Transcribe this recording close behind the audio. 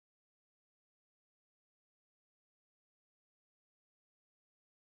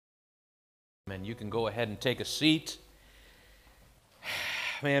And you can go ahead and take a seat.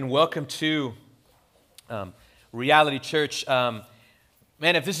 Man, welcome to Reality Church. Man,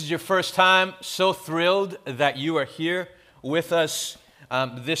 if this is your first time, so thrilled that you are here with us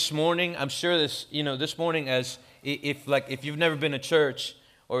this morning. I'm sure this morning, as if you've never been to church,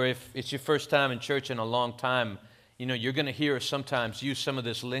 or if it's your first time in church in a long time, you're going to hear us sometimes use some of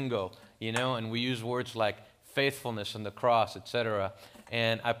this lingo, and we use words like faithfulness and the cross, etc.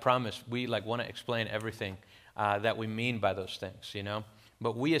 And I promise we want to explain everything that we mean by those things,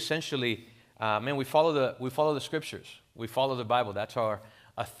 But we essentially, we follow the scriptures. We follow the Bible. That's our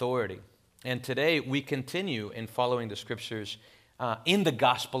authority. And today we continue in following the scriptures in the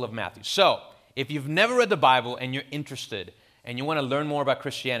Gospel of Matthew. So if you've never read the Bible and you're interested and you want to learn more about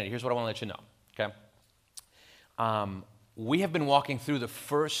Christianity, here's what I want to let you know. Okay, we have been walking through the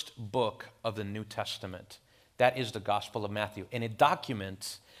first book of the New Testament. That is the Gospel of Matthew, and it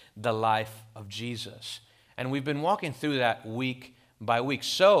documents the life of Jesus. And we've been walking through that week by week.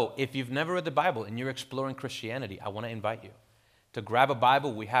 So if you've never read the Bible and you're exploring Christianity, I want to invite you to grab a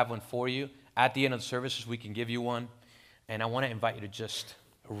Bible. We have one for you. At the end of the services, we can give you one. And I want to invite you to just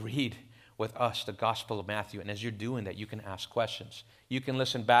read with us the Gospel of Matthew. And as you're doing that, you can ask questions. You can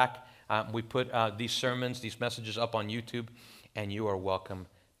listen back. We put these sermons, these messages up on YouTube, and you are welcome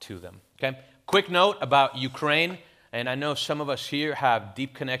to them. Okay? Quick note about Ukraine, and I know some of us here have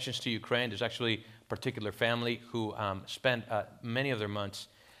deep connections to Ukraine. There's actually a particular family who spent many of their months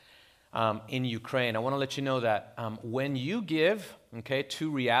in Ukraine. I want to let you know that when you give,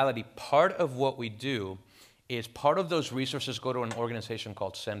 to Reality, part of what we do is part of those resources go to an organization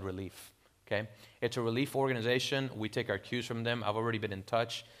called Send Relief. Okay, it's a relief organization. We take our cues from them. I've already been in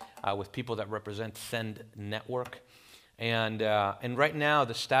touch with people that represent Send Network. And right now,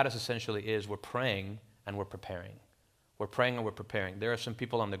 the status essentially is we're praying and we're preparing. We're praying and we're preparing. There are some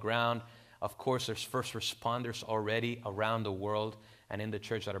people on the ground. Of course, there's first responders already around the world and in the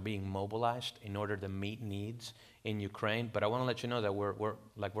church that are being mobilized in order to meet needs in Ukraine. But I want to let you know that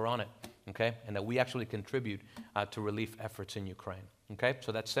we're on it, okay? And that we actually contribute to relief efforts in Ukraine, okay?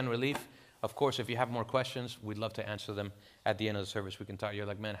 So that's Send Relief. Of course, if you have more questions, we'd love to answer them at the end of the service. We can talk. You're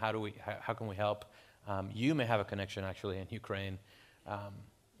like, man, how can we help? You may have a connection actually in Ukraine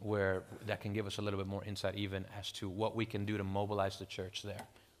where that can give us a little bit more insight even as to what we can do to mobilize the church there.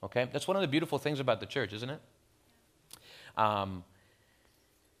 Okay? That's one of the beautiful things about the church, isn't it?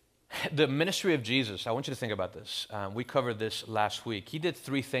 The ministry of Jesus, I want you to think about this. We covered this last week. He did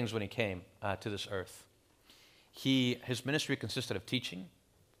three things when he came to this earth. His ministry consisted of teaching,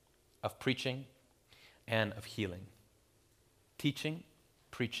 of preaching, and of healing. Teaching,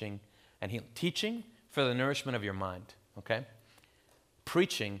 preaching, and healing. Teaching for the nourishment of your mind, okay?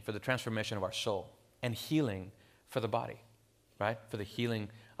 Preaching for the transformation of our soul, and healing for the body, right? For the healing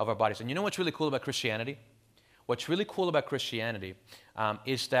of our bodies. And you know what's really cool about Christianity? What's really cool about Christianity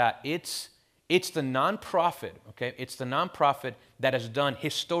is that it's the nonprofit, okay? It's the nonprofit that has done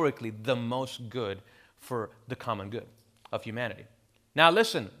historically the most good for the common good of humanity. Now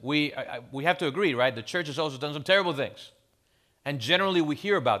listen, we have to agree, right? The church has also done some terrible things. And generally we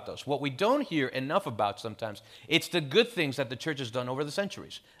hear about those. What we don't hear enough about sometimes, it's the good things that the church has done over the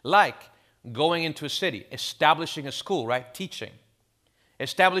centuries. Like going into a city, establishing a school, right? Teaching.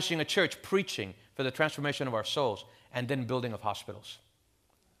 Establishing a church, preaching for the transformation of our souls, and then building of hospitals.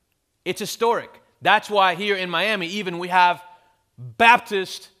 It's historic. That's why here in Miami even we have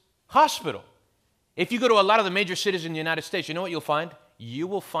Baptist Hospital. If you go to a lot of the major cities in the United States, you know what you'll find? You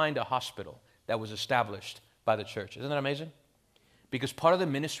will find a hospital that was established by the church. Isn't that amazing? Because part of the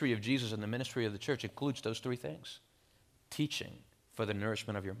ministry of Jesus and the ministry of the church includes those three things. Teaching for the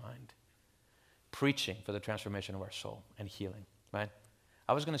nourishment of your mind. Preaching for the transformation of our soul. And healing, right?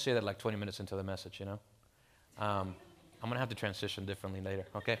 I was going to say that like 20 minutes into the message, I'm going to have to transition differently later,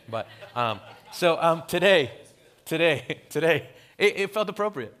 okay? But, today, it felt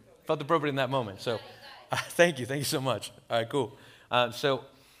appropriate. Felt appropriate in that moment. So, thank you so much. All right, cool.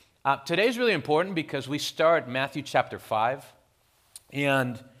 Today is really important because we start Matthew chapter 5.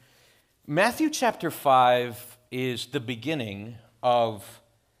 And Matthew chapter 5 is the beginning of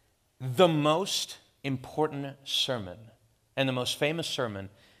the most important sermon and the most famous sermon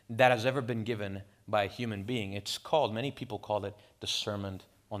that has ever been given by a human being. Many people call it the Sermon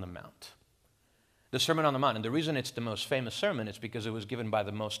on the Mount. The Sermon on the Mount. And the reason it's the most famous sermon is because it was given by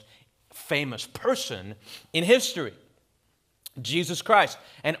the most famous person in history, Jesus Christ.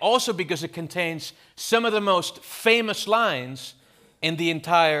 And also because it contains some of the most famous lines in the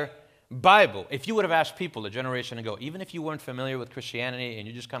entire Bible. If you would have asked people a generation ago, even if you weren't familiar with Christianity and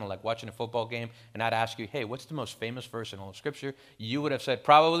you're just kind of like watching a football game, and I'd ask you, hey, what's the most famous verse in all of Scripture? You would have said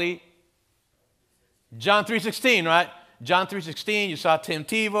probably John 3:16, right? John 3:16, you saw Tim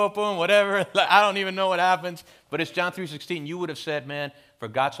Tebow, boom, whatever. I don't even know what happens, but it's John 3:16. You would have said, man, for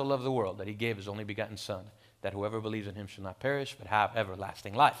God so loved the world that he gave his only begotten son, that whoever believes in him shall not perish, but have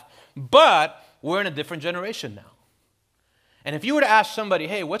everlasting life. But we're in a different generation now. And if you were to ask somebody,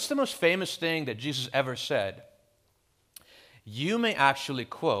 hey, what's the most famous thing that Jesus ever said? You may actually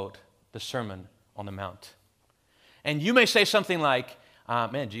quote the Sermon on the Mount. And you may say something like,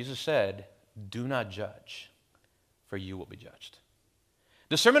 man, Jesus said, do not judge, for you will be judged.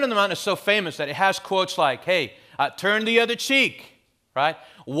 The Sermon on the Mount is so famous that it has quotes like, hey, turn the other cheek, right?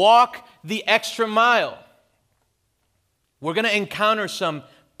 Walk the extra mile. We're going to encounter some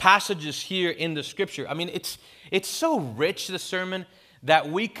passages here in the Scripture. I mean, it's so rich, the sermon, that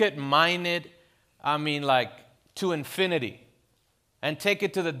we could mine it, like to infinity and take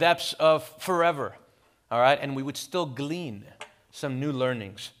it to the depths of forever, all right? And we would still glean some new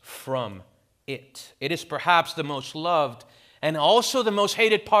learnings from it. It is perhaps the most loved and also the most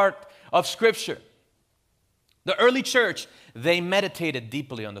hated part of Scripture. The early church, they meditated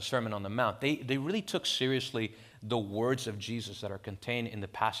deeply on the Sermon on the Mount. They really took seriously the words of Jesus that are contained in the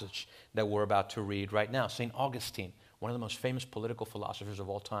passage that we're about to read right now. St. Augustine, one of the most famous political philosophers of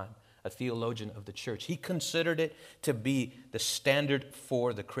all time, a theologian of the church, he considered it to be the standard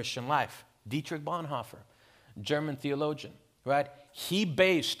for the Christian life. Dietrich Bonhoeffer, German theologian, right? He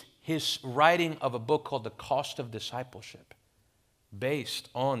based his writing of a book called The Cost of Discipleship based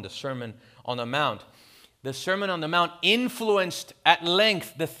on the Sermon on the Mount. The Sermon on the Mount influenced at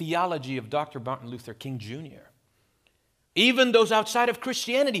length the theology of Dr. Martin Luther King Jr. Even those outside of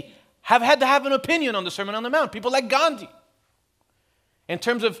Christianity have had to have an opinion on the Sermon on the Mount. People like Gandhi. In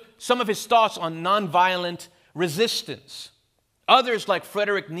terms of some of his thoughts on nonviolent resistance. Others like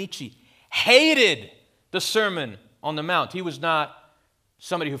Friedrich Nietzsche hated the Sermon on the Mount. He was not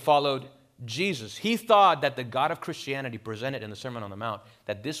somebody who followed Jesus. He thought that the God of Christianity presented in the Sermon on the Mount,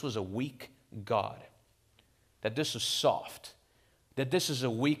 that this was a weak God, that this is soft, that this is a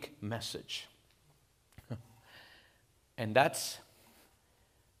weak message. And that's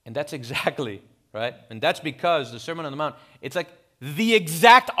exactly, right? And that's because the Sermon on the Mount, it's like the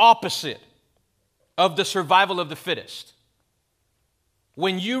exact opposite of the survival of the fittest.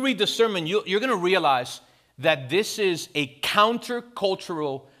 When you read the sermon, you're going to realize that this is a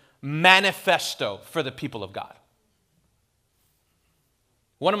countercultural manifesto for the people of God.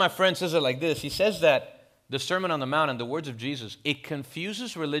 One of my friends says it like this. He says that the Sermon on the Mount and the words of Jesus, it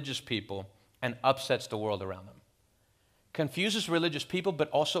confuses religious people and upsets the world around them. Confuses religious people, but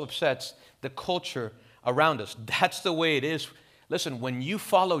also upsets the culture around us. That's the way it is. Listen, when you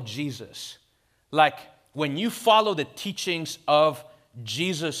follow Jesus, like when you follow the teachings of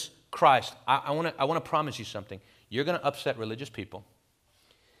Jesus Christ, I want to promise you something. You're going to upset religious people,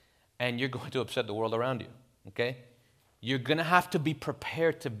 and you're going to upset the world around you, okay? You're going to have to be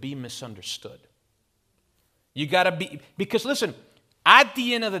prepared to be misunderstood. You got to be, because listen, at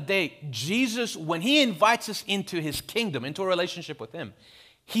the end of the day, Jesus, when he invites us into his kingdom, into a relationship with him,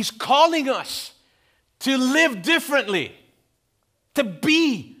 he's calling us to live differently, to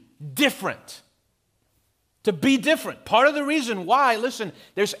be different. To be different. Part of the reason why, listen,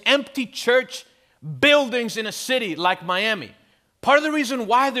 there's empty church buildings in a city like Miami. Part of the reason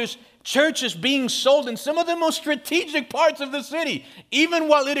why there's churches being sold in some of the most strategic parts of the city, even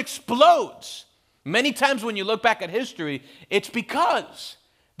while it explodes. Many times when you look back at history, it's because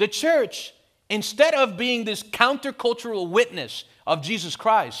the church, instead of being this countercultural witness of Jesus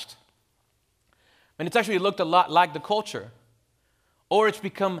Christ, and it's actually looked a lot like the culture, or it's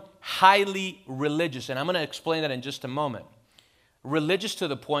become highly religious. And I'm going to explain that in just a moment. Religious to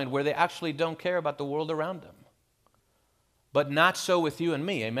the point where they actually don't care about the world around them. But not so with you and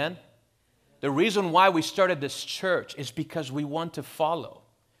me, amen? The reason why we started this church is because we want to follow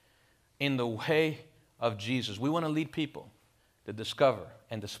in the way of Jesus. We want to lead people to discover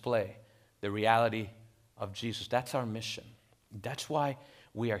and display the reality of Jesus. That's our mission. That's why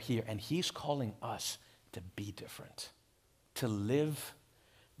we are here. And he's calling us to be different. To live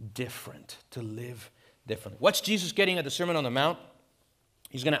different, to live differently. What's Jesus getting at the Sermon on the Mount?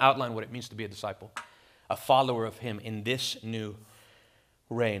 He's going to outline what it means to be a disciple, a follower of him in this new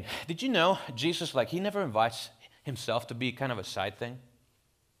reign. Did you know Jesus, he never invites himself to be kind of a side thing,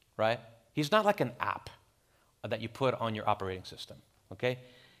 right? He's not like an app that you put on your operating system, okay?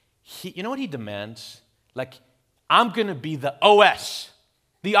 You know what he demands? I'm going to be the OS,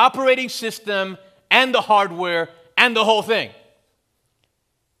 the operating system and the hardware and the whole thing.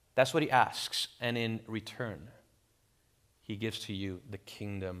 That's what he asks. And in return, he gives to you the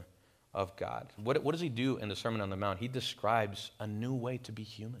kingdom of God. What does he do in the Sermon on the Mount? He describes a new way to be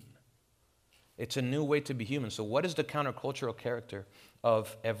human. It's a new way to be human. So what is the countercultural character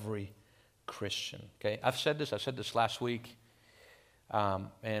of every Christian? Okay, I've said this last week,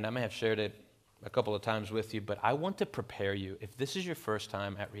 and I may have shared it a couple of times with you, but I want to prepare you. If this is your first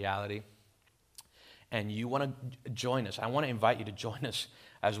time at Reality and you want to join us, I want to invite you to join us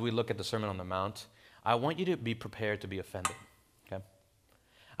as we look at the Sermon on the Mount. I want you to be prepared to be offended, okay?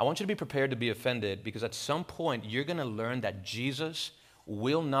 I want you to be prepared to be offended because at some point you're going to learn that Jesus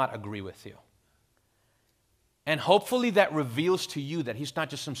will not agree with you. And hopefully that reveals to you that he's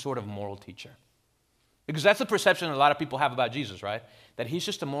not just some sort of moral teacher. Because that's the perception a lot of people have about Jesus, right? That he's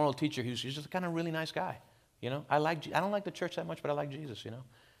just a moral teacher who's just a kind of really nice guy. You know, I don't like the church that much, but I like Jesus, you know.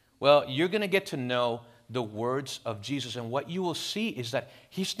 Well, you're going to get to know the words of Jesus, and what you will see is that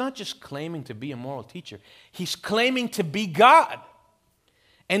he's not just claiming to be a moral teacher. He's claiming to be God.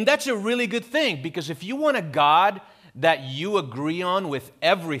 And that's a really good thing, because if you want a God that you agree on with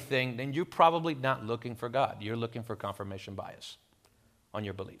everything, then you're probably not looking for God. You're looking for confirmation bias on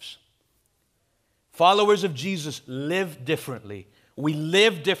your beliefs. Followers of Jesus live differently. We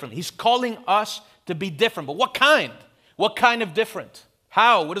live differently. He's calling us to be different. But what kind? What kind of different?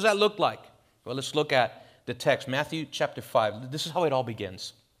 How? What does that look like? Well, let's look at the text. Matthew chapter 5. This is how it all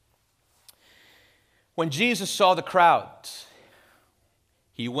begins. When Jesus saw the crowds,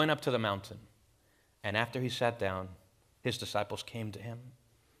 he went up to the mountain. And after he sat down, his disciples came to him.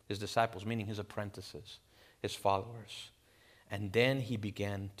 His disciples, meaning his apprentices, his followers. And then he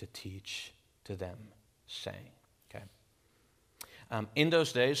began to teach to them, saying, okay. In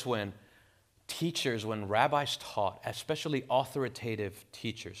those days when rabbis taught, especially authoritative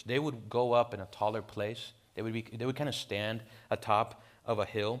teachers, they would go up in a taller place. They would kind of stand atop of a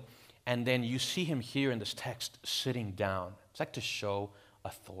hill. And then you see him here in this text sitting down. It's like to show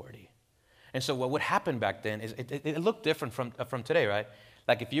authority. And so what would happen back then is it looked different from today, right?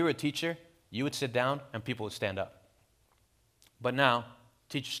 Like if you were a teacher, you would sit down and people would stand up. But now,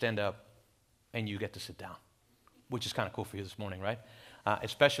 teachers stand up and you get to sit down, which is kind of cool for you this morning, right?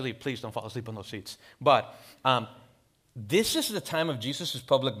 Especially, please don't fall asleep on those seats. But this is the time of Jesus'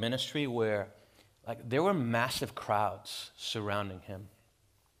 public ministry where there were massive crowds surrounding him.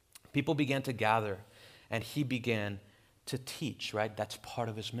 People began to gather and he began to teach, right? That's part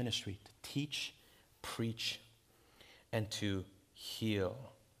of his ministry, to teach, preach, and to heal.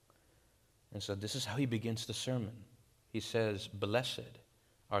 And so this is how he begins the sermon. He says, "Blessed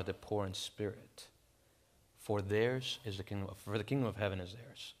are the poor in spirit, for theirs is the kingdom of heaven is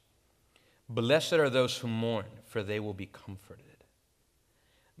theirs. Blessed are those who mourn, for they will be comforted.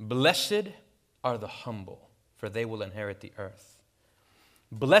 Blessed are the humble, for they will inherit the earth.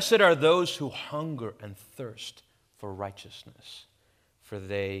 Blessed are those who hunger and thirst for righteousness, for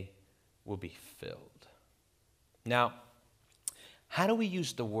they will be filled." Now, how do we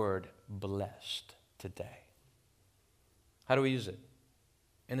use the word blessed today? How do we use it?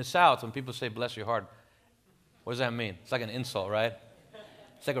 In the South, when people say bless your heart, what does that mean? It's like an insult, right?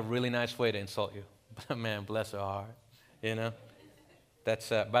 It's like a really nice way to insult you. Man, bless her heart, you know? That's,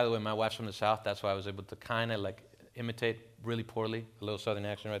 by the way, my wife's from the South. That's why I was able to kind of imitate really poorly, a little Southern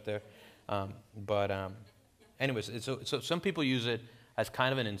accent right there. Anyways, so some people use it as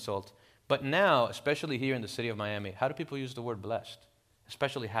kind of an insult. But now, especially here in the city of Miami, how do people use the word blessed?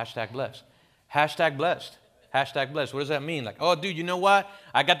 Especially hashtag blessed. Hashtag blessed. Hashtag blessed. What does that mean? Oh, dude, you know what?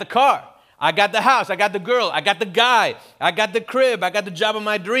 I got the car. I got the house. I got the girl. I got the guy. I got the crib. I got the job of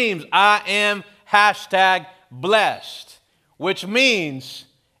my dreams. I am hashtag blessed, which means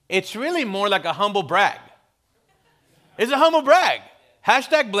it's really more like a humble brag. It's a humble brag.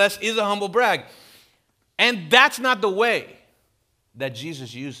 Hashtag blessed is a humble brag. And that's not the way that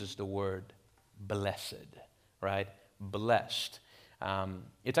Jesus uses the word blessed, right? Blessed.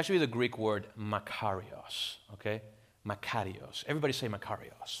 It's actually the Greek word makarios, okay? Makarios. Everybody say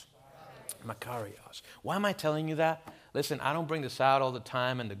makarios. Makarios. Why am I telling you that? Listen, I don't bring this out all the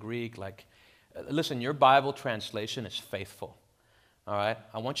time in the Greek. Listen, your Bible translation is faithful, all right?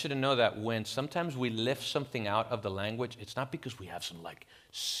 I want you to know that when sometimes we lift something out of the language, it's not because we have some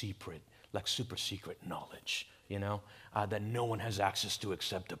secret, super secret knowledge, you know, that no one has access to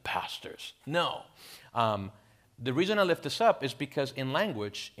except the pastors. No. The reason I lift this up is because in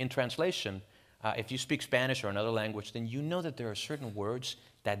language, in translation, if you speak Spanish or another language, then you know that there are certain words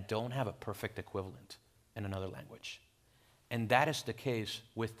that don't have a perfect equivalent in another language. And that is the case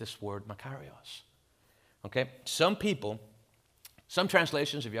with this word makarios. Okay? Some people, some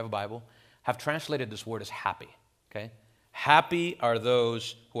translations, if you have a Bible, have translated this word as happy. Okay? Happy are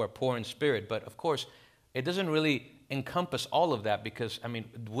those who are poor in spirit. But of course, it doesn't really encompass all of that because, I mean,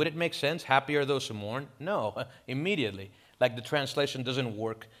 would it make sense? Happy are those who mourn? No, immediately. Like the translation doesn't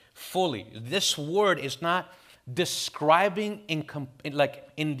work fully. This word is not describing in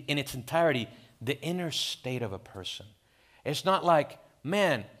its entirety the inner state of a person. It's not like,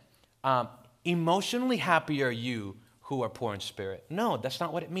 man, emotionally happy are you who are poor in spirit. No, that's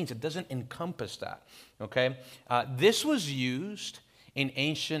not what it means. It doesn't encompass that, okay? This was used in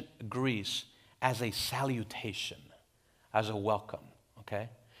ancient Greece as a salutation, as a welcome, okay?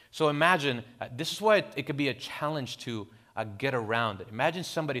 So imagine, this is why it could be a challenge to get around it. Imagine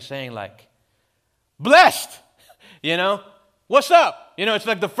somebody saying like, blessed, you know, what's up? You know, it's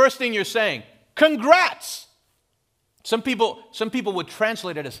like the first thing you're saying, congrats. Some people would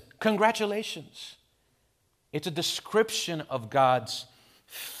translate it as congratulations. It's a description of God's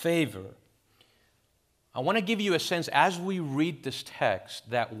favor. I want to give you a sense as we read this text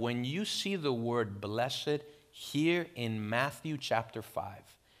that when you see the word blessed here in Matthew chapter 5,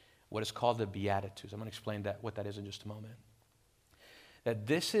 what is called the Beatitudes, I'm going to explain what that is in just a moment. That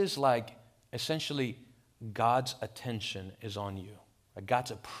this is like essentially God's attention is on you,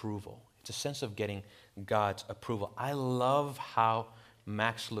 God's approval. It's a sense of getting God's approval. I love how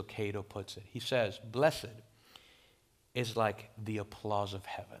Max Lucado puts it. He says, blessed is like the applause of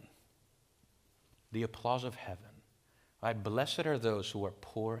heaven. The applause of heaven. Right? Blessed are those who are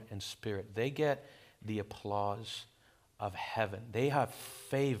poor in spirit. They get the applause of heaven. They have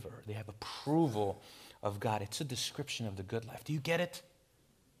favor. They have approval of God. It's a description of the good life. Do you get it?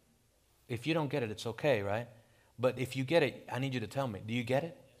 If you don't get it, it's okay, right? But if you get it, I need you to tell me. Do you get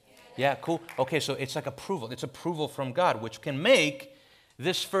it? Yeah, cool. Okay, so it's like approval. It's approval from God, which can make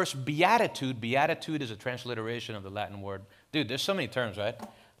this first beatitude. Beatitude is a transliteration of the Latin word. Dude, there's so many terms, right?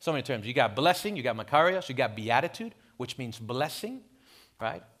 So many terms. You got blessing, you got makarios, you got beatitude, which means blessing,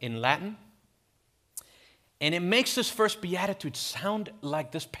 right, in Latin. And it makes this first beatitude sound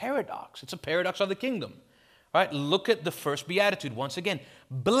like this paradox. It's a paradox of the kingdom, right? Look at the first beatitude once again.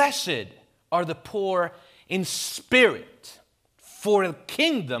 Blessed are the poor in spirit, for the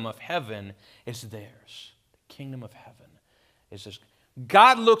kingdom of heaven is theirs. The kingdom of heaven is theirs.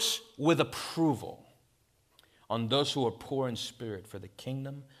 God looks with approval on those who are poor in spirit, for the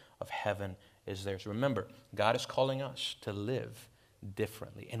kingdom of heaven is theirs. Remember, God is calling us to live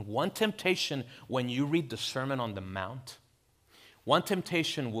differently. And one temptation when you read the Sermon on the Mount, one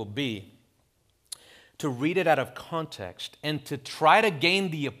temptation will be to read it out of context and to try to gain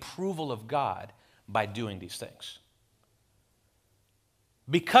the approval of God by doing these things.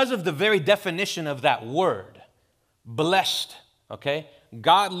 Because of the very definition of that word, blessed, okay?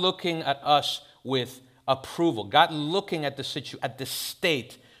 God looking at us with approval. God looking at the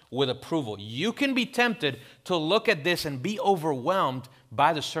state with approval. You can be tempted to look at this and be overwhelmed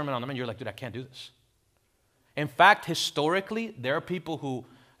by the Sermon on the Mount. You're like, dude, I can't do this. In fact, historically, there are people who,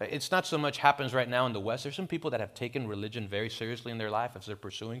 it's not so much happens right now in the West. There's some people that have taken religion very seriously in their life as they're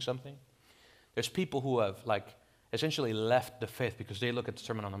pursuing something. There's people who have essentially left the faith because they look at the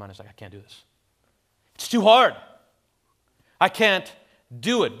Sermon on the Mount and it's like, I can't do this. It's too hard. I can't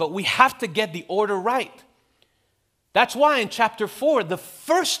do it. But we have to get the order right. That's why in chapter 4, the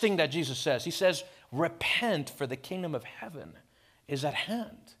first thing that Jesus says, he says, repent, for the kingdom of heaven is at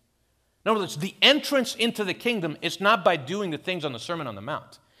hand. In other words, the entrance into the kingdom is not by doing the things on the Sermon on the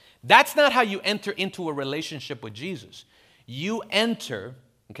Mount. That's not how you enter into a relationship with Jesus. You enter,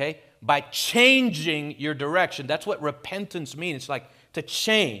 okay, by changing your direction. That's what repentance means. It's like to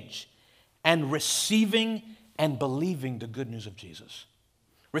change and receiving and believing the good news of Jesus.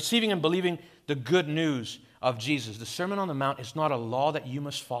 Receiving and believing the good news of Jesus. The Sermon on the Mount is not a law that you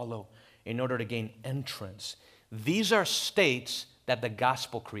must follow in order to gain entrance. These are states that the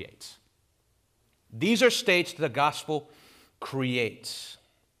gospel creates. These are states that the gospel creates.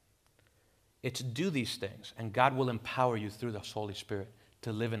 It's do these things, and God will empower you through the Holy Spirit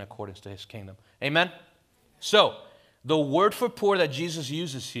to live in accordance to His kingdom. Amen? So, the word for poor that Jesus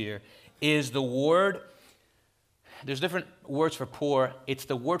uses here is the word, there's different words for poor. It's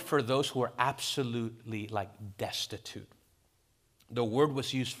the word for those who are absolutely destitute. The word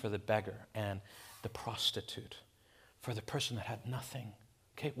was used for the beggar and the prostitute, for the person that had nothing.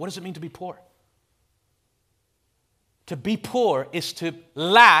 Okay, what does it mean to be poor? To be poor is to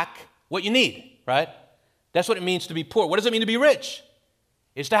lack what you need, right? That's what it means to be poor. What does it mean to be rich?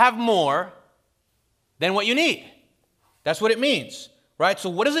 It's to have more than what you need. That's what it means, right? So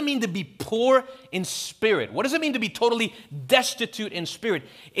what does it mean to be poor in spirit? What does it mean to be totally destitute in spirit?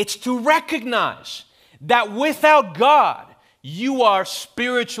 It's to recognize that without God, you are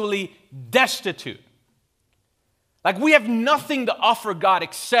spiritually destitute. Like we have nothing to offer God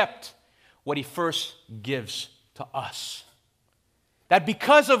except what He first gives to us. That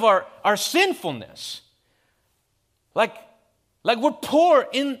because of our sinfulness, like we're poor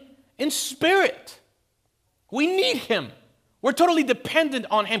in spirit. We need Him. We're totally dependent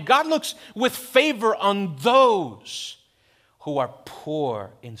on Him. God looks with favor on those who are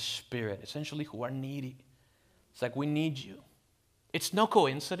poor in spirit, essentially who are needy. It's like, we need you. It's no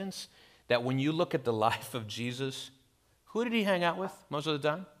coincidence that when you look at the life of Jesus, who did He hang out with most of the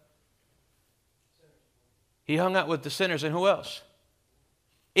time? He hung out with the sinners, and who else?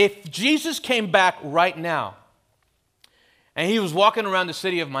 If Jesus came back right now and He was walking around the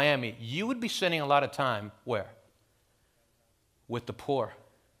city of Miami, you would be spending a lot of time where? With the poor,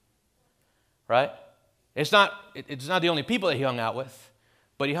 right? It's not the only people that He hung out with,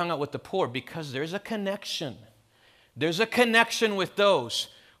 but He hung out with the poor because there's a connection. There's a connection with those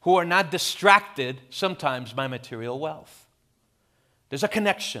who are not distracted sometimes by material wealth. There's a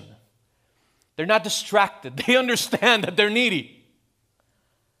connection. They're not distracted. They understand that they're needy.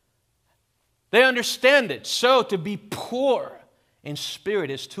 They understand it. So to be poor in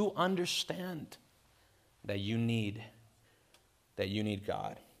spirit is to understand that you need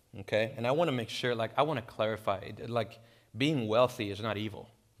God. Okay? And I want to make sure, I want to clarify, being wealthy is not evil.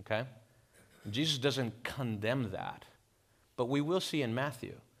 Okay? Jesus doesn't condemn that. But we will see in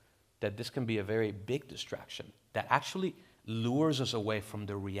Matthew that this can be a very big distraction that actually lures us away from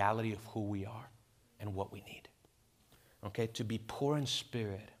the reality of who we are and what we need. Okay? To be poor in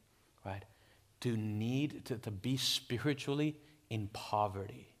spirit, right? To be spiritually in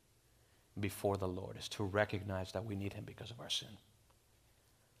poverty before the Lord is to recognize that we need Him because of our sin.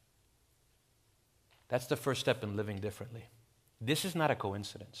 That's the first step in living differently. This is not a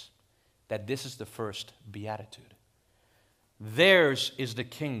coincidence that this is the first beatitude. Theirs is the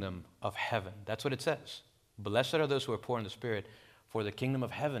kingdom of heaven. That's what it says. Blessed are those who are poor in the spirit, for the kingdom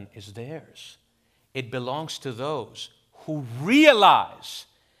of heaven is theirs. It belongs to those who realize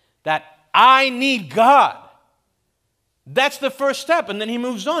that I need God. That's the first step. And then he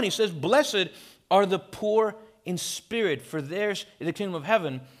moves on. He says, blessed are the poor in spirit, for theirs is the kingdom of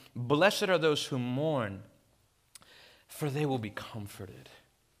heaven. Blessed are those who mourn, for they will be comforted.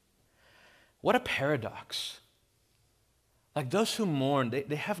 What a paradox. Like those who mourn,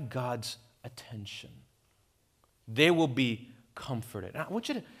 they have God's attention. They will be comforted. And I want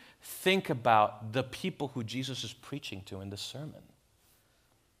you to think about the people who Jesus is preaching to in this sermon.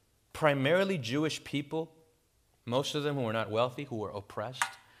 Primarily Jewish people, most of them who were not wealthy, who were oppressed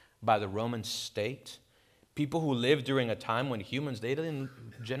by the Roman state. People who lived during a time when humans, they didn't,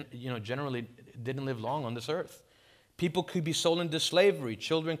 generally didn't live long on this earth. People could be sold into slavery.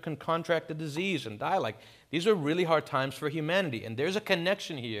 Children can contract a disease and die. These are really hard times for humanity. And there's a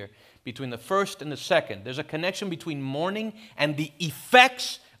connection here between the first and the second. There's a connection between mourning and the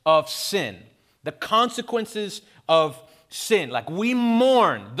effects of sin, the consequences of sin. We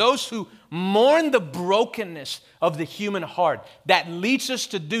mourn, those who mourn the brokenness of the human heart that leads us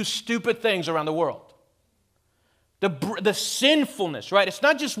to do stupid things around the world. The sinfulness, right? It's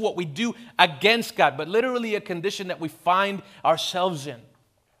not just what we do against God, but literally a condition that we find ourselves in.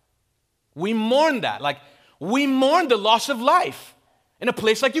 We mourn that. We mourn the loss of life in a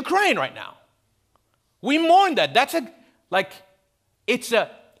place like Ukraine right now. We mourn that. It's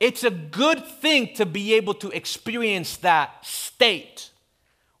a good thing to be able to experience that state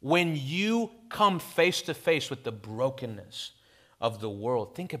when you come face to face with the brokenness of the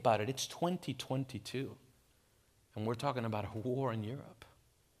world. Think about it. It's 2022. And we're talking about a war in Europe.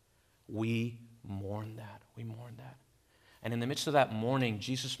 We mourn that. We mourn that. And in the midst of that mourning,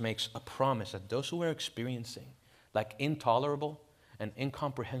 Jesus makes a promise that those who are experiencing intolerable and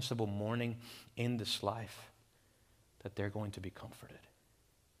incomprehensible mourning in this life, that they're going to be comforted.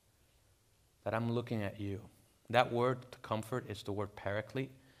 That I'm looking at you. That word to comfort is the word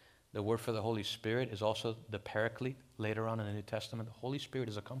paraclete. The word for the Holy Spirit is also the paraclete later on in the New Testament. The Holy Spirit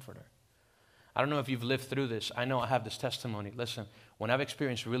is a comforter. I don't know if you've lived through this. I know I have this testimony. Listen, when I've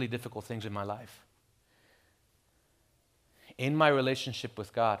experienced really difficult things in my life, in my relationship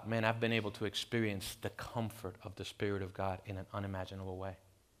with God, man, I've been able to experience the comfort of the Spirit of God in an unimaginable way.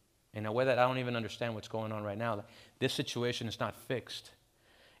 In a way that I don't even understand what's going on right now. This situation is not fixed.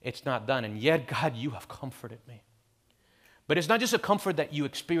 It's not done. And yet, God, you have comforted me. But it's not just a comfort that you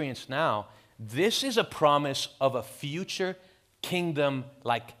experience now. This is a promise of a future kingdom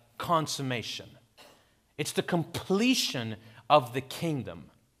consummation. It's the completion of the kingdom.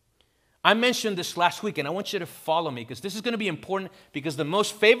 I mentioned this last week, and I want you to follow me because this is going to be important because the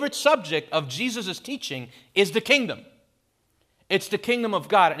most favorite subject of Jesus' teaching is the kingdom. It's the kingdom of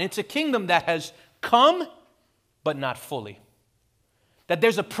God, and it's a kingdom that has come, but not fully. that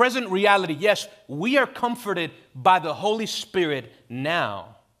there's a present reality. Yes, we are comforted by the Holy Spirit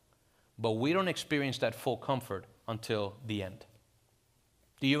now, but we don't experience that full comfort until the end.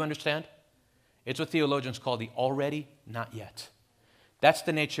 Do you understand? It's what theologians call the already, not yet. That's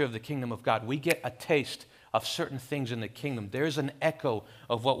the nature of the kingdom of God. We get a taste of certain things in the kingdom. There's an echo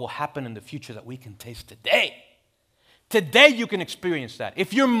of what will happen in the future that we can taste today. Today you can experience that.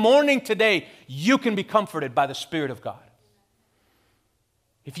 If you're mourning today, you can be comforted by the Spirit of God.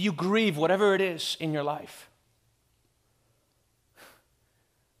 If you grieve, whatever it is in your life,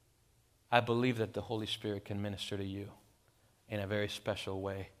 I believe that the Holy Spirit can minister to you in a very special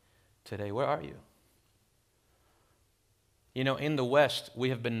way today. Where are you? You know, in the West, we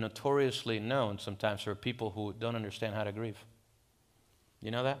have been notoriously known sometimes for people who don't understand how to grieve.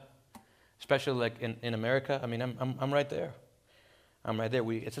 You know that? Especially like in America. I mean, I'm right there. I'm right there.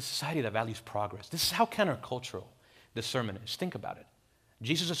 It's a society that values progress. This is how countercultural this sermon is. Think about it.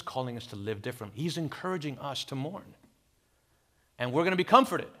 Jesus is calling us to live differently. He's encouraging us to mourn. And we're going to be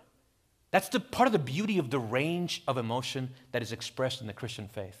comforted. That's the part of the beauty of the range of emotion that is expressed in the Christian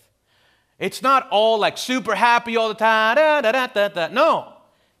faith. It's not all like super happy all the time. Da, da, da, da, da. No,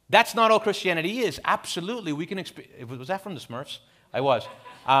 that's not all Christianity is. Absolutely, we can experience. Was that from the Smurfs? I was.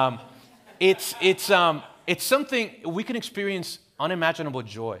 It's something we can experience unimaginable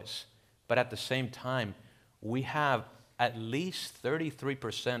joys, but at the same time, we have at least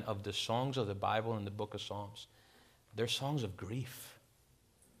 33% of the songs of the Bible in the book of Psalms. They're songs of grief.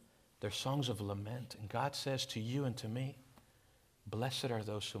 They're songs of lament. And God says to you and to me, blessed are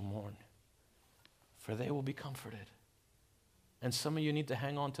those who mourn, for they will be comforted. And some of you need to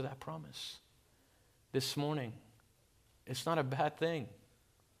hang on to that promise. This morning, it's not a bad thing.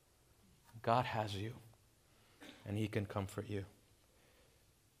 God has you, and He can comfort you.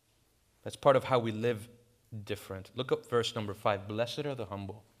 That's part of how we live different. Look up verse number 5. Blessed are the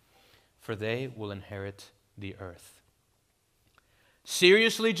humble, for they will inherit the earth.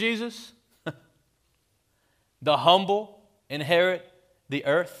 Seriously, Jesus? The humble inherit the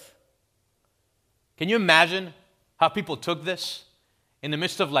earth? Can you imagine how people took this in the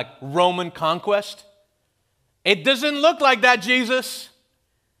midst of like Roman conquest? It doesn't look like that, Jesus.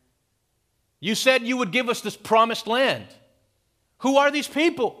 You said you would give us this promised land. Who are these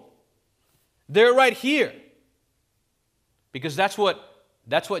people? They're right here. Because that's what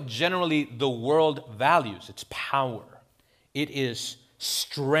generally the world values. It's power. It is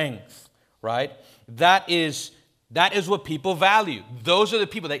strength, right? That is what people value. Those are the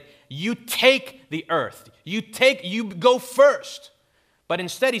people that you take the earth. You go first. But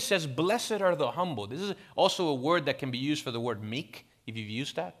instead he says, blessed are the humble. This is also a word that can be used for the word meek, if you've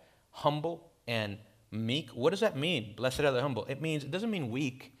used that. Humble and meek. What does that mean? Blessed are the humble. It doesn't mean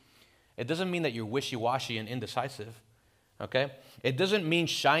weak. It doesn't mean that you're wishy-washy and indecisive. Okay? It doesn't mean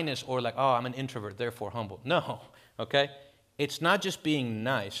shyness or like, oh, I'm an introvert, therefore humble. No. Okay? It's not just being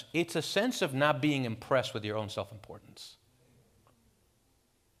nice. It's a sense of not being impressed with your own self-importance.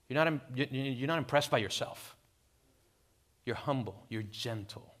 You're not impressed by yourself. You're humble. You're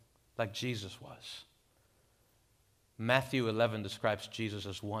gentle, like Jesus was. Matthew 11 describes Jesus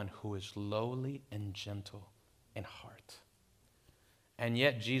as one who is lowly and gentle in heart. And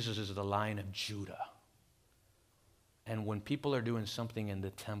yet Jesus is the Lion of Judah. And when people are doing something in the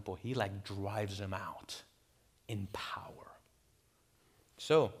temple, he like drives them out in power.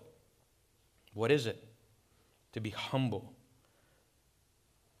 So, what is it? To be humble.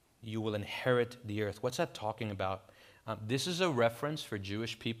 You will inherit the earth. What's that talking about? This is a reference for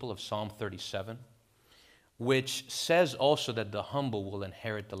Jewish people of Psalm 37, which says also that the humble will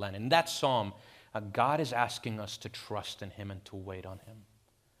inherit the land. In that psalm, God is asking us to trust in Him and to wait on Him.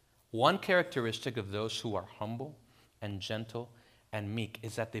 One characteristic of those who are humble and gentle and meek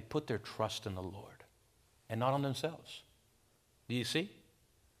is that they put their trust in the Lord and not on themselves. Do you see?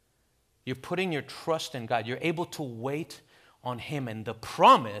 You're putting your trust in God. You're able to wait on Him. And the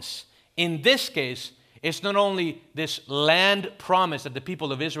promise, in this case, is not only this land promise that the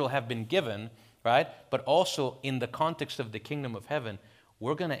people of Israel have been given, right? But also in the context of the kingdom of heaven,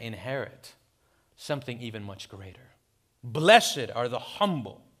 we're going to inherit something even much greater. Blessed are the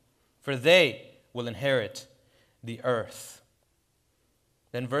humble, for they will inherit the earth.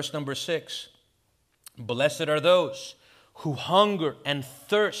 Then verse number 6, blessed are those who hunger and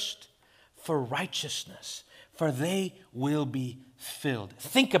thirst for righteousness, for they will be filled.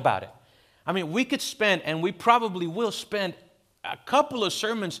 Think about it. I mean, we could spend, and we probably will spend, a couple of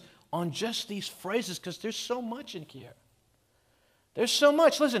sermons on just these phrases because there's so much in here. There's so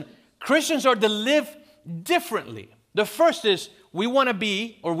much. Listen, Christians are to live differently. The first is we want to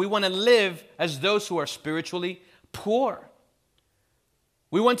be, or we want to live as those who are spiritually poor.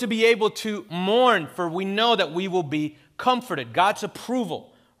 We want to be able to mourn, for we know that we will be comforted. God's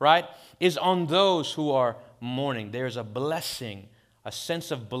approval, right, is on those who are mourning. There's a blessing, a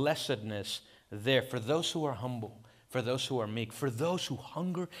sense of blessedness there for those who are humble, for those who are meek, for those who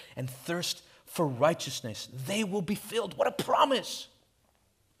hunger and thirst for righteousness. They will be filled. What a promise!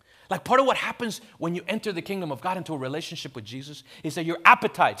 Like, part of what happens when you enter the kingdom of God into a relationship with Jesus is that your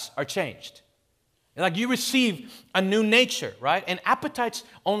appetites are changed. Like, you receive a new nature, right? And appetites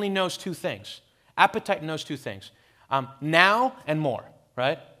only knows two things. Appetite knows two things. Now and more,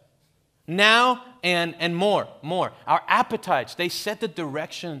 right? Now and more. Our appetites, they set the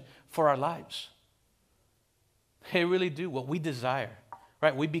direction for our lives. They really do. What we desire,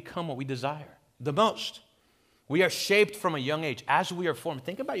 right? We become what we desire the most. We are shaped from a young age as we are formed.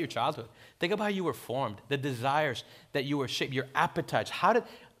 Think about your childhood. Think about how you were formed, the desires that you were shaped, your appetites.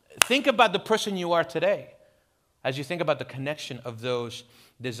 Think about the person you are today as you think about the connection of those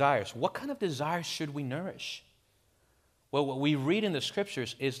desires. What kind of desires should we nourish? Well, what we read in the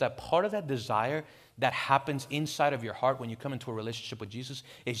scriptures is that part of that desire that happens inside of your heart when you come into a relationship with Jesus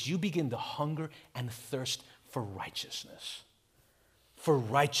is you begin to hunger and thirst for righteousness. For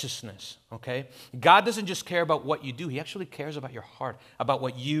righteousness, okay? God doesn't just care about what you do. He actually cares about your heart, about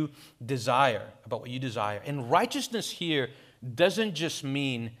what you desire, And righteousness here doesn't just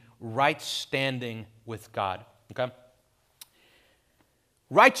mean right standing with God, okay?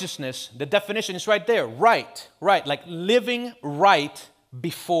 Righteousness, the definition is right there. Right, like living right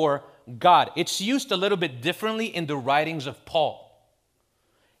before God. It's used a little bit differently in the writings of Paul.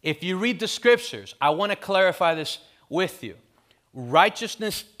 If you read the scriptures, I want to clarify this with you.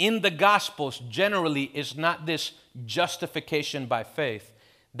 Righteousness in the Gospels generally is not this justification by faith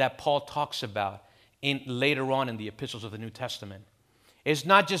that Paul talks about later on in the epistles of the New Testament. It's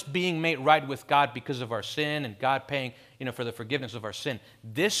not just being made right with God because of our sin and God paying, for the forgiveness of our sin.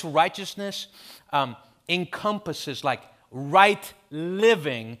 This righteousness encompasses like right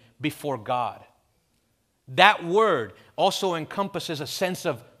living before God. That word also encompasses a sense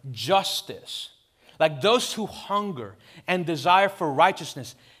of justice. Like those who hunger and desire for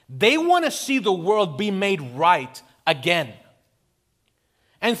righteousness, they want to see the world be made right again.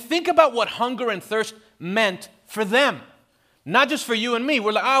 And think about what hunger and thirst meant for them. Not just for you and me.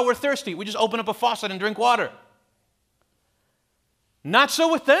 We're like, we're thirsty. We just open up a faucet and drink water. Not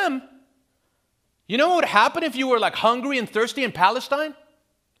so with them. You know what would happen if you were like hungry and thirsty in Palestine?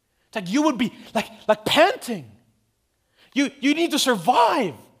 It's like you would be like panting. You need to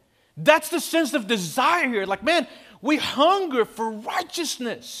survive. That's the sense of desire here. Like, man, we hunger for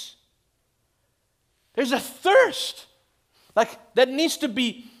righteousness. There's a thirst that needs to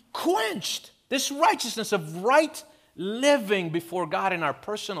be quenched. This righteousness of right living before God in our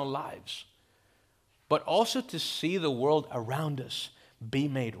personal lives. But also to see the world around us be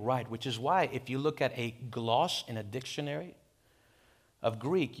made right, which is why if you look at a gloss in a dictionary of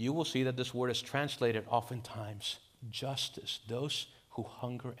Greek, you will see that this word is translated oftentimes justice. Those who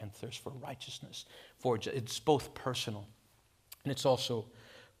hunger and thirst for righteousness. It's both personal and it's also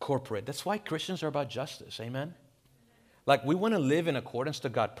corporate. That's why Christians are about justice. Amen? Like, we want to live in accordance to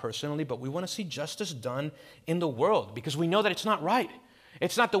God personally, but we want to see justice done in the world because we know that it's not right.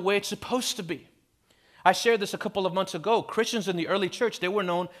 It's not the way it's supposed to be. I shared this a couple of months ago. Christians in the early church, they were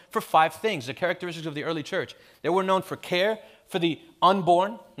known for 5 things, the characteristics of the early church. They were known for care for the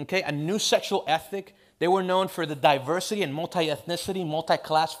unborn, okay, a new sexual ethic. They were known for the diversity and multi-ethnicity,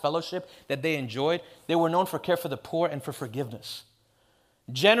 multi-class fellowship that they enjoyed. They were known for care for the poor and for forgiveness.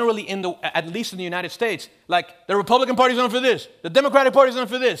 Generally, at least in the United States, like the Republican Party is known for this, the Democratic Party is known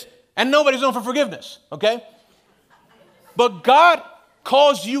for this, and nobody's known for forgiveness, okay? But God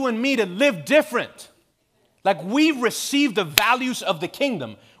calls you and me to live different. Like, we receive the values of the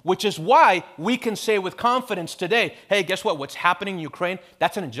kingdom, which is why we can say with confidence today, hey, guess what? What's happening in Ukraine,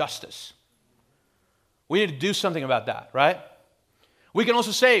 that's an injustice. We need to do something about that, right? We can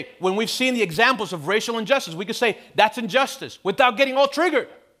also say, when we've seen the examples of racial injustice, we can say that's injustice without getting all triggered.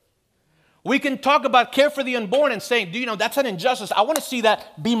 We can talk about care for the unborn and saying, that's an injustice. I want to see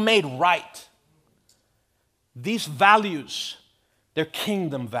that be made right. These values, they're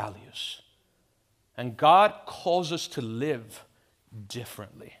kingdom values. And God calls us to live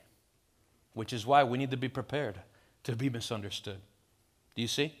differently, which is why we need to be prepared to be misunderstood. Do you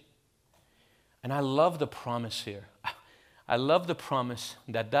see? And I love the promise here. I love the promise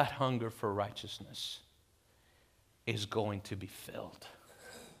that hunger for righteousness is going to be filled.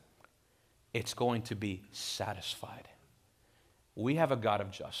 It's going to be satisfied. We have a God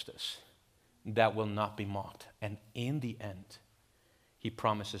of justice that will not be mocked. And in the end, He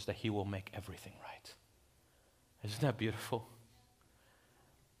promises that He will make everything right. Isn't that beautiful?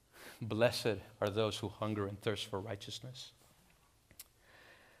 Blessed are those who hunger and thirst for righteousness,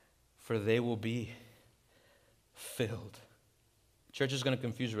 for they will be filled. Church is going to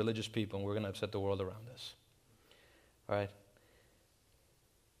confuse religious people, and we're going to upset the world around us. All right?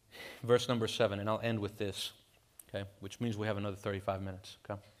 Verse number 7, and I'll end with this, okay, which means we have another 35 minutes,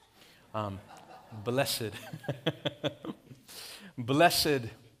 okay? Blessed, blessed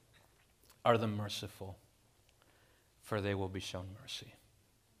are the merciful, for they will be shown mercy.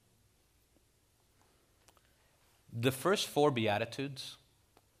 The first 4 Beatitudes,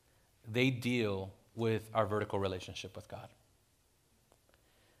 they deal with our vertical relationship with God.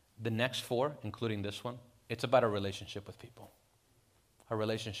 The next 4, including this one, it's about our relationship with people, our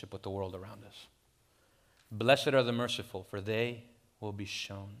relationship with the world around us. Blessed are the merciful, for they will be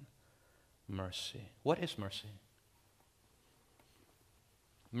shown mercy. What is mercy?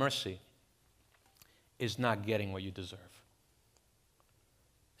 Mercy is not getting what you deserve.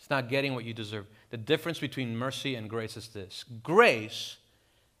 It's not getting what you deserve. The difference between mercy and grace is this. Grace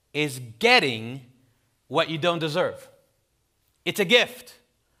is getting what you don't deserve. It's a gift.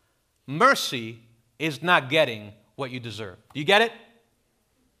 Mercy is not getting what you deserve. Do you get it?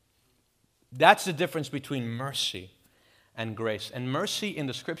 That's the difference between mercy and grace. And mercy in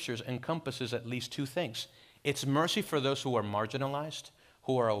the scriptures encompasses at least 2 things. It's mercy for those who are marginalized,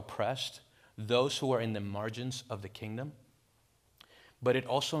 who are oppressed, those who are in the margins of the kingdom. But it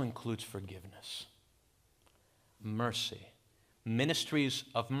also includes forgiveness. Mercy. Ministries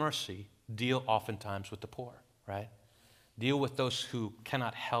of mercy deal oftentimes with the poor, right? Deal with those who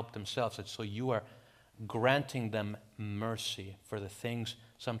cannot help themselves. And so you are granting them mercy for the things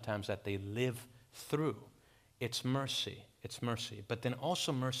sometimes that they live through. It's mercy. It's mercy. But then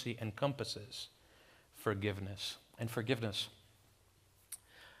also mercy encompasses forgiveness. And forgiveness,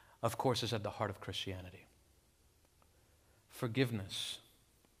 of course, is at the heart of Christianity. Forgiveness.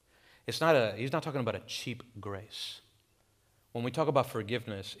 He's not talking about a cheap grace. When we talk about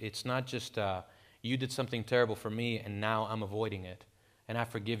forgiveness, it's not just you did something terrible for me and now I'm avoiding it and I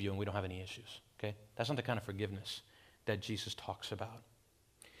forgive you and we don't have any issues. Okay? That's not the kind of forgiveness that Jesus talks about.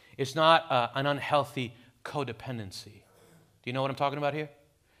 It's not an unhealthy codependency. Do you know what I'm talking about here?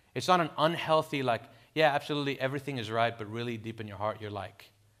 It's not an unhealthy, like, yeah, absolutely everything is right, but really deep in your heart you're like,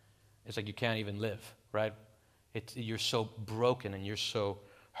 it's like you can't even live, right? You're so broken and you're so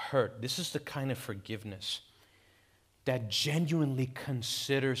hurt. This is the kind of forgiveness that genuinely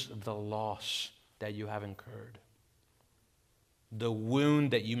considers the loss that you have incurred, the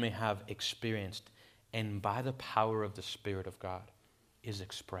wound that you may have experienced, and by the power of the Spirit of God is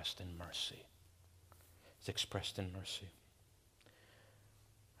expressed in mercy. It's expressed in mercy.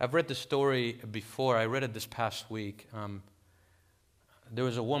 I've read the story before. I read it this past week. There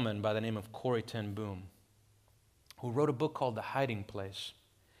was a woman by the name of Corrie ten Boom who wrote a book called The Hiding Place,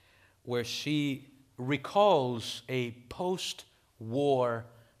 where she recalls a post-war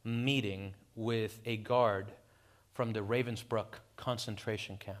meeting with a guard from the Ravensbrück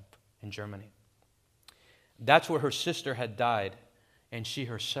concentration camp in Germany. That's where her sister had died, and she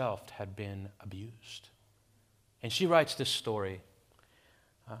herself had been abused. And she writes this story.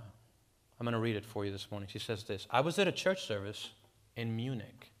 I'm going to read it for you this morning. She says this: I was at a church service in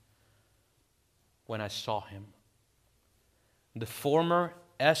Munich when I saw him. The former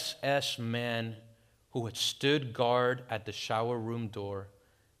SS man who had stood guard at the shower room door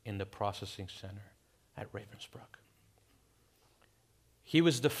in the processing center at Ravensbrück. He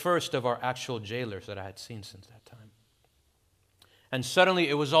was the first of our actual jailers that I had seen since that time. And suddenly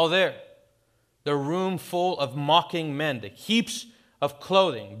it was all there. The room full of mocking men, the heaps of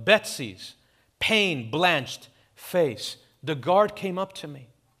clothing, Betsy's pain-blanched face. The guard came up to me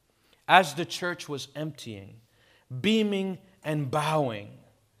as the church was emptying, beaming and bowing.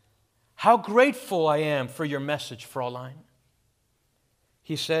 How grateful I am for your message, Fräulein.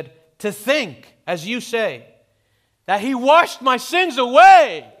 He said, to think, as you say, that he washed my sins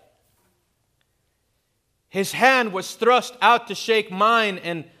away. His hand was thrust out to shake mine,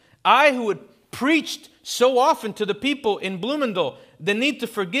 and I, who had preached so often to the people in Bloemendaal the need to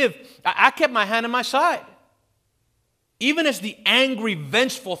forgive, I kept my hand on my side. Even as the angry,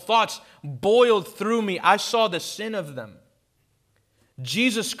 vengeful thoughts boiled through me, I saw the sin of them.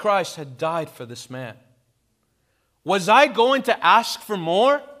 Jesus Christ had died for this man. Was I going to ask for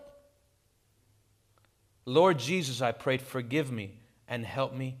more? Lord Jesus, I prayed, forgive me and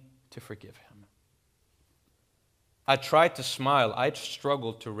help me to forgive him. I tried to smile. I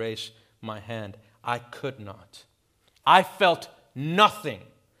struggled to raise my hand. I could not. I felt nothing,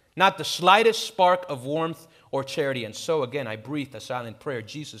 not the slightest spark of warmth or charity. And so again, I breathed a silent prayer.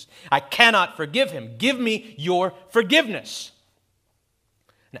 Jesus, I cannot forgive him. Give me your forgiveness.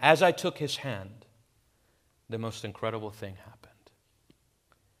 And as I took his hand, the most incredible thing happened.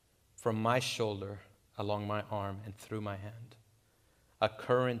 From my shoulder, along my arm, and through my hand, a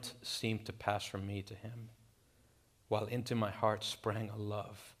current seemed to pass from me to him, while into my heart sprang a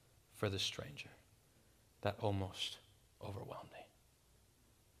love for the stranger that almost overwhelmed me.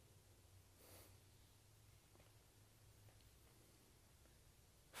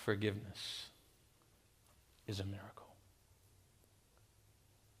 Forgiveness is a miracle.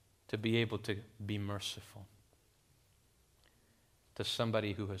 To be able to be merciful to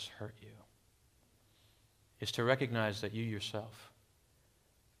somebody who has hurt you is to recognize that you yourself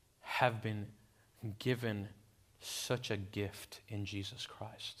have been given such a gift in Jesus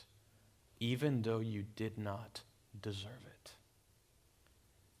Christ, even though you did not deserve it.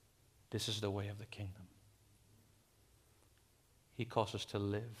 This is the way of the kingdom. He calls us to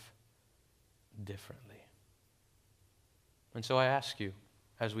live differently. And so I ask you,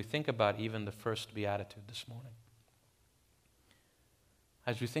 as we think about even the first beatitude this morning,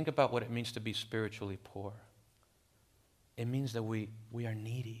 as we think about what it means to be spiritually poor, it means that we are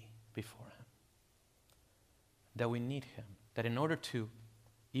needy before Him. That we need Him. That in order to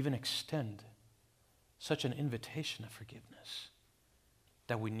even extend such an invitation of forgiveness,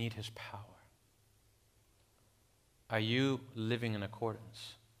 that we need His power. Are you living in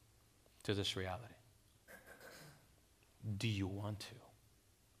accordance to this reality? Do you want to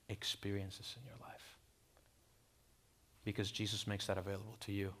experience this in your life? Because Jesus makes that available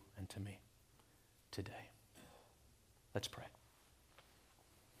to you and to me today. Let's pray.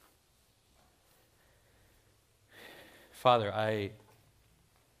 Father,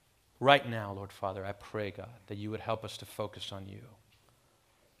 right now, Lord Father, I pray, God, that you would help us to focus on you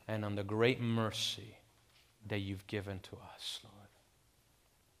and on the great mercy that you've given to us, Lord.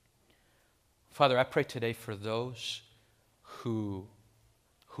 Father, I pray today for those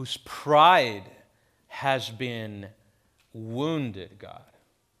whose pride has been wounded, God,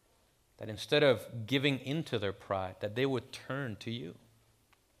 that instead of giving into their pride, that they would turn to you.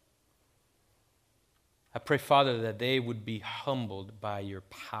 I pray, Father, that they would be humbled by your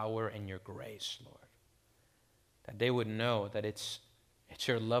power and your grace, Lord. That they would know that it's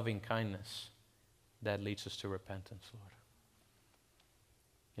your loving kindness that leads us to repentance, Lord.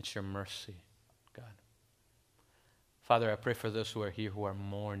 It's your mercy, God. Father, I pray for those who are here who are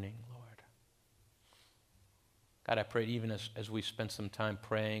mourning, Lord. God, I pray even as we spend some time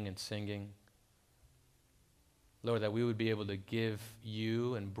praying and singing, Lord, that we would be able to give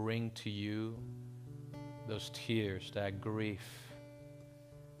you and bring to you those tears, that grief,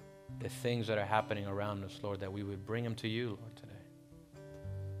 the things that are happening around us, Lord, that we would bring them to you, Lord, today.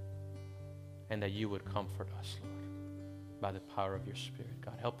 And that you would comfort us, Lord, by the power of your Spirit.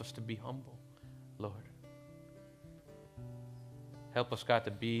 God, help us to be humble, Lord. Help us, God,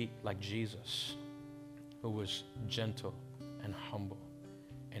 to be like Jesus, who was gentle and humble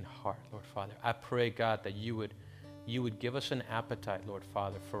in heart, Lord Father. I pray, God, that you would give us an appetite, Lord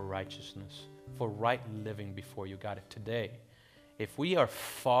Father, for righteousness, for right living before you, God. If we are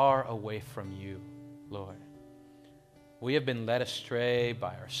far away from you, Lord, we have been led astray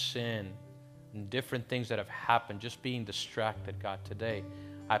by our sin and different things that have happened, just being distracted, God, today.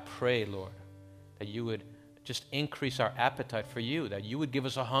 I pray, Lord, that you would just increase our appetite for you, that you would give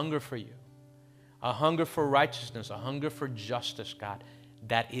us a hunger for you, a hunger for righteousness, a hunger for justice, God,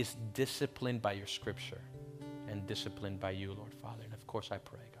 that is disciplined by your scripture and disciplined by you, Lord Father. And of course I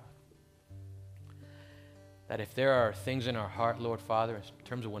pray, God, that if there are things in our heart, Lord Father, in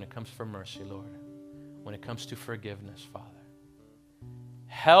terms of when it comes for mercy, Lord, when it comes to forgiveness, Father,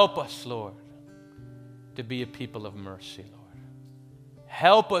 help us, Lord, to be a people of mercy, Lord.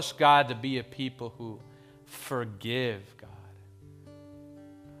 Help us, God, to be a people who forgive, God.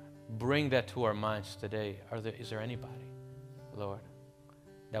 Bring that to our minds today. Is there anybody, Lord,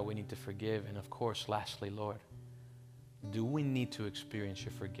 that we need to forgive? And of course, lastly, Lord, do we need to experience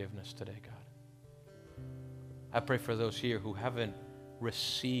your forgiveness today, God? I pray for those here who haven't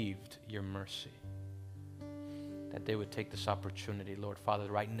received your mercy, that they would take this opportunity, Lord Father,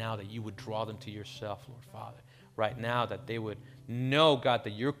 right now, that you would draw them to yourself, Lord Father. Right now, that they would know, God,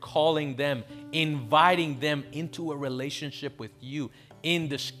 that you're calling them, inviting them into a relationship with you in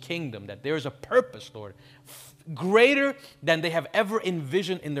this kingdom, that there's a purpose, Lord, greater than they have ever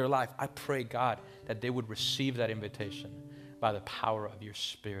envisioned in their life. I pray, God, that they would receive that invitation by the power of your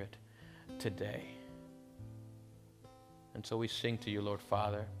Spirit today. And so we sing to you, Lord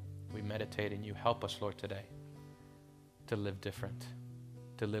Father. We meditate in you. Help us, Lord, today to live different,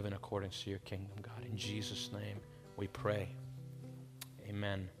 to live in accordance to your kingdom, God. In Jesus' name we pray.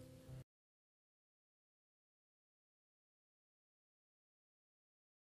 Amen.